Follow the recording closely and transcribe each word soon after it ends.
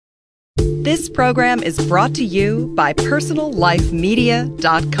This program is brought to you by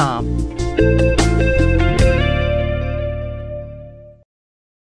PersonalLifeMedia.com.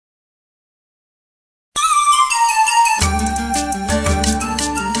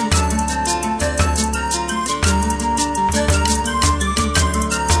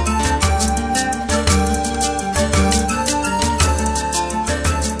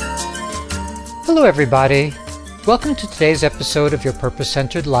 Hello everybody, welcome to today's episode of Your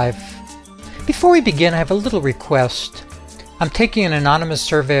Purpose-Centered Life. Before we begin, I have a little request. I'm taking an anonymous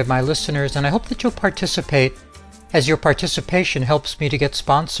survey of my listeners and I hope that you'll participate, as your participation helps me to get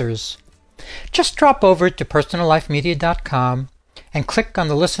sponsors. Just drop over to PersonalLifeMedia.com and click on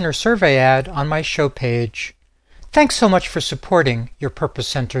the listener survey ad on my show page. Thanks so much for supporting Your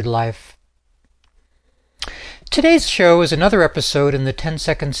Purpose-Centered Life. Today's show is another episode in the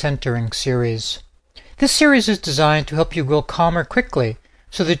 10-Second Centering series. This series is designed to help you grow calmer quickly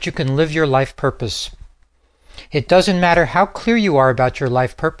so that you can live your life purpose. It doesn't matter how clear you are about your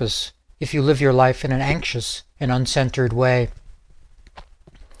life purpose if you live your life in an anxious and uncentered way.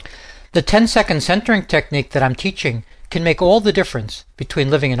 The 10-second centering technique that I'm teaching can make all the difference between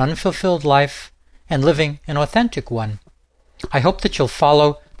living an unfulfilled life and living an authentic one. I hope that you'll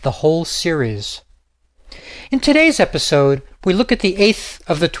follow the whole series. In today's episode, we look at the 8th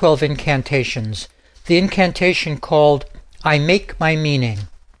of the 12 incantations, the incantation called, I Make My Meaning.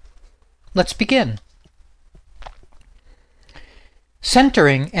 Let's begin.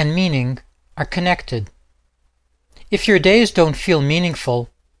 Centering and meaning are connected. If your days don't feel meaningful,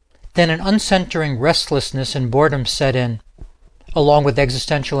 then an uncentering restlessness and boredom set in, along with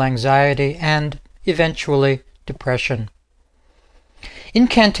existential anxiety and, eventually, depression.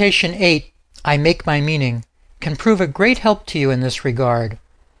 Incantation 8, I Make My Meaning, can prove a great help to you in this regard,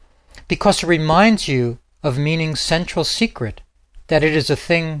 because it reminds you of meaning's central secret, that it is a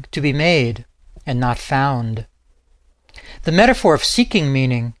thing to be made and not found. The metaphor of seeking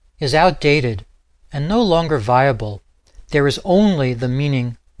meaning is outdated and no longer viable. There is only the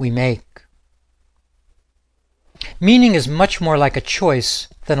meaning we make. Meaning is much more like a choice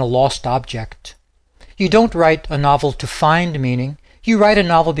than a lost object. You don't write a novel to find meaning. You write a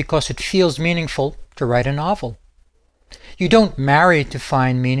novel because it feels meaningful to write a novel. You don't marry to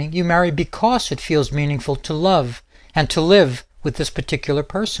find meaning. You marry because it feels meaningful to love and to live with this particular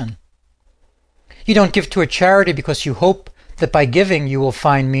person. You don't give to a charity because you hope that by giving you will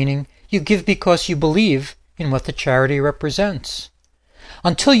find meaning. You give because you believe in what the charity represents.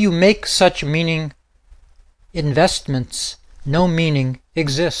 Until you make such meaning investments, no meaning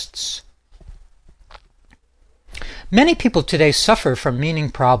exists. Many people today suffer from meaning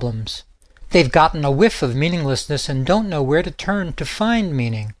problems. They've gotten a whiff of meaninglessness and don't know where to turn to find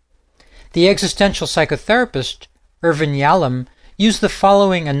meaning. The existential psychotherapist, Irvin Yalom, used the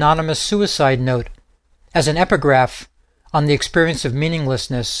following anonymous suicide note as an epigraph on the experience of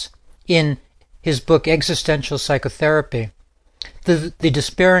meaninglessness in his book Existential Psychotherapy. The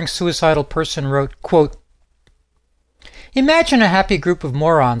despairing suicidal person wrote, quote, Imagine a happy group of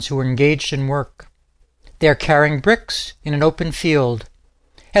morons who are engaged in work. They are carrying bricks in an open field.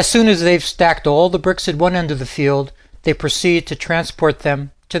 As soon as they've stacked all the bricks at one end of the field, they proceed to transport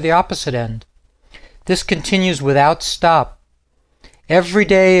them to the opposite end. This continues without stop. Every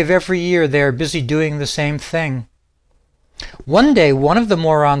day of every year they are busy doing the same thing. One day one of the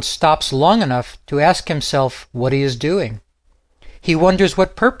morons stops long enough to ask himself what he is doing. He wonders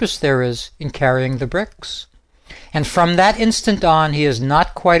what purpose there is in carrying the bricks. And from that instant on he is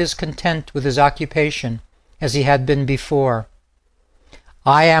not quite as content with his occupation as he had been before.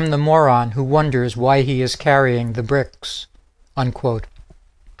 I am the moron who wonders why he is carrying the bricks. Unquote.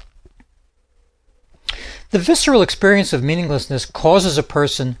 The visceral experience of meaninglessness causes a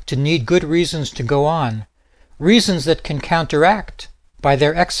person to need good reasons to go on, reasons that can counteract, by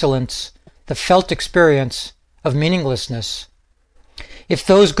their excellence, the felt experience of meaninglessness. If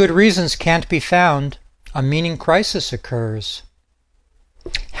those good reasons can't be found, a meaning crisis occurs.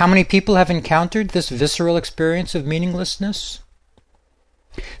 How many people have encountered this visceral experience of meaninglessness?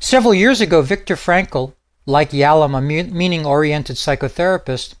 Several years ago, Viktor Frankl, like Yalom, a meaning-oriented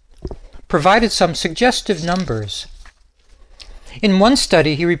psychotherapist, provided some suggestive numbers. In one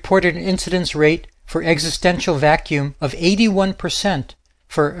study, he reported an incidence rate for existential vacuum of 81%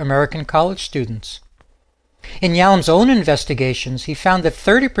 for American college students. In Yalom's own investigations, he found that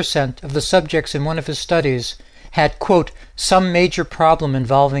 30% of the subjects in one of his studies had, quote, some major problem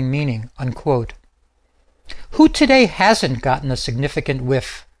involving meaning, unquote. Who today hasn't gotten a significant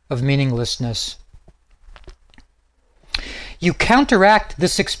whiff of meaninglessness? You counteract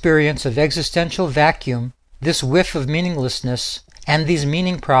this experience of existential vacuum, this whiff of meaninglessness, and these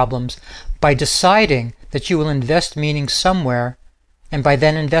meaning problems by deciding that you will invest meaning somewhere and by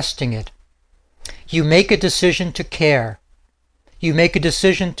then investing it. You make a decision to care. You make a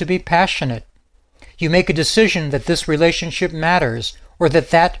decision to be passionate. You make a decision that this relationship matters or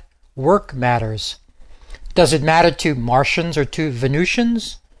that work matters. Does it matter to Martians or to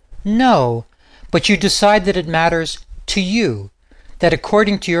Venusians? No, but you decide that it matters to you, that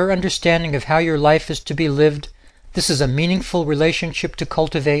according to your understanding of how your life is to be lived, this is a meaningful relationship to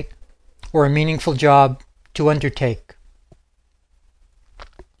cultivate or a meaningful job to undertake.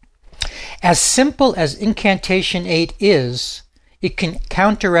 As simple as Incantation 8 is, it can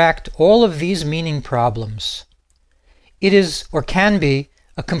counteract all of these meaning problems. It is, or can be,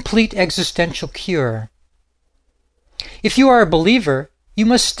 a complete existential cure. If you are a believer, you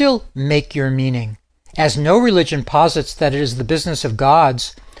must still make your meaning, as no religion posits that it is the business of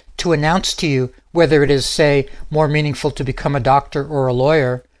gods to announce to you whether it is, say, more meaningful to become a doctor or a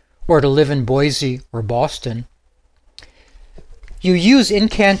lawyer, or to live in Boise or Boston. You use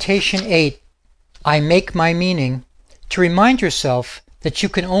Incantation 8, I make my meaning, to remind yourself that you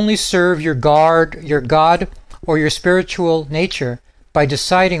can only serve your God or your spiritual nature by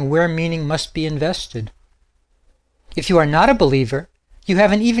deciding where meaning must be invested. If you are not a believer, you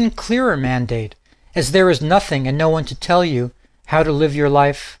have an even clearer mandate, as there is nothing and no one to tell you how to live your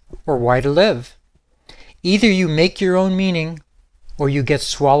life or why to live. Either you make your own meaning or you get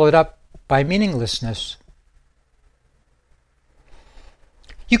swallowed up by meaninglessness.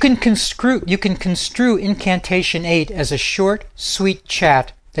 You can construe Incantation 8 as a short, sweet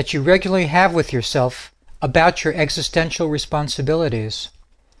chat that you regularly have with yourself about your existential responsibilities.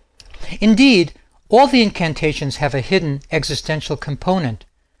 Indeed, all the incantations have a hidden existential component,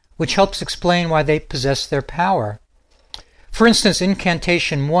 which helps explain why they possess their power. For instance,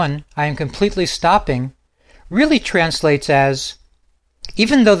 Incantation 1, I am completely stopping, really translates as,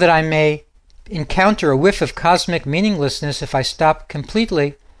 even though that I may encounter a whiff of cosmic meaninglessness if I stop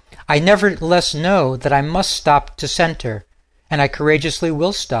completely, I nevertheless know that I must stop to center, and I courageously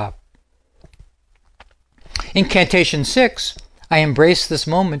will stop. Incantation 6, I embrace this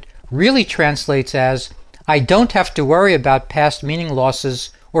moment, really translates as, I don't have to worry about past meaning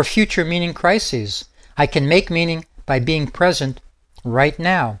losses or future meaning crises. I can make meaning by being present right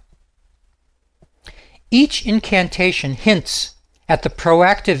now. Each incantation hints at the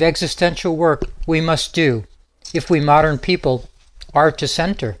proactive existential work we must do if we modern people are to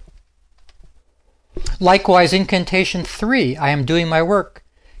center. Likewise, Incantation 3, I am doing my work,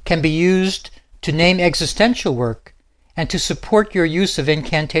 can be used to name existential work and to support your use of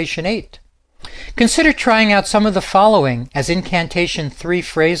Incantation 8. Consider trying out some of the following as Incantation 3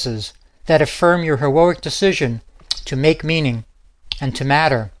 phrases that affirm your heroic decision to make meaning and to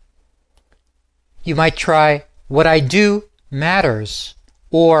matter. You might try, what I do matters,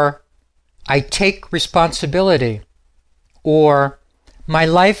 or I take responsibility, or my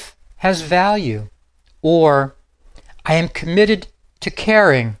life has value, or I am committed to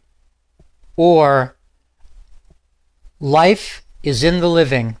caring, or life is in the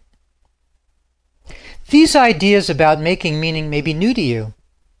living. These ideas about making meaning may be new to you.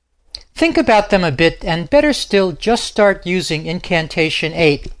 Think about them a bit, and better still, just start using Incantation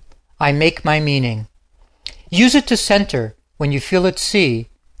 8, I make my meaning. Use it to center when you feel at sea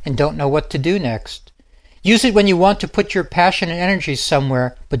and don't know what to do next. Use it when you want to put your passion and energy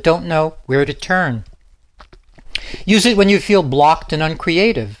somewhere but don't know where to turn. Use it when you feel blocked and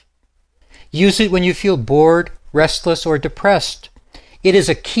uncreative. Use it when you feel bored, restless, or depressed. It is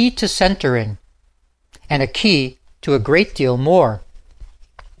a key to centering and a key to a great deal more.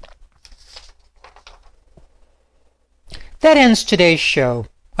 That ends today's show.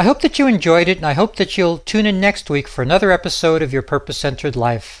 I hope that you enjoyed it, and I hope that you'll tune in next week for another episode of Your Purpose-Centered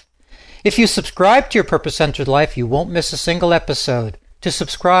Life. If you subscribe to Your Purpose-Centered Life, you won't miss a single episode. To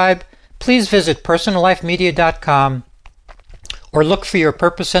subscribe, please visit personallifemedia.com or look for Your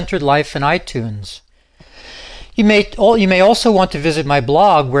Purpose-Centered Life in iTunes. You may also want to visit my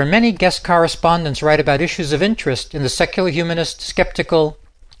blog, where many guest correspondents write about issues of interest in the secular humanist, skeptical,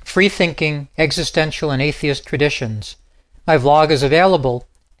 free-thinking, existential, and atheist traditions. My blog is available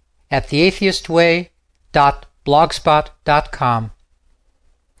at theatheistway.blogspot.com.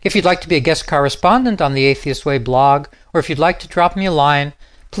 If you'd like to be a guest correspondent on the Atheist Way blog, or if you'd like to drop me a line,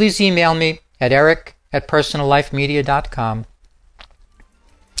 please email me at eric@personallifemedia.com.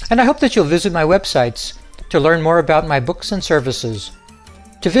 And I hope that you'll visit my websites to learn more about my books and services.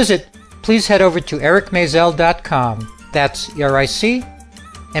 To visit, please head over to ericmaisel.com. That's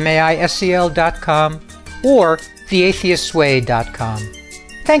ericmaisel.com or theatheistway.com.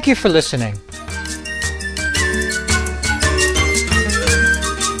 Thank you for listening.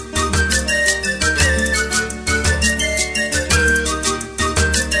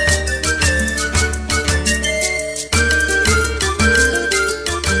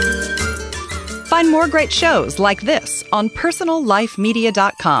 Find more great shows like this on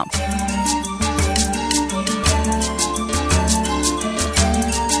PersonalLifeMedia.com.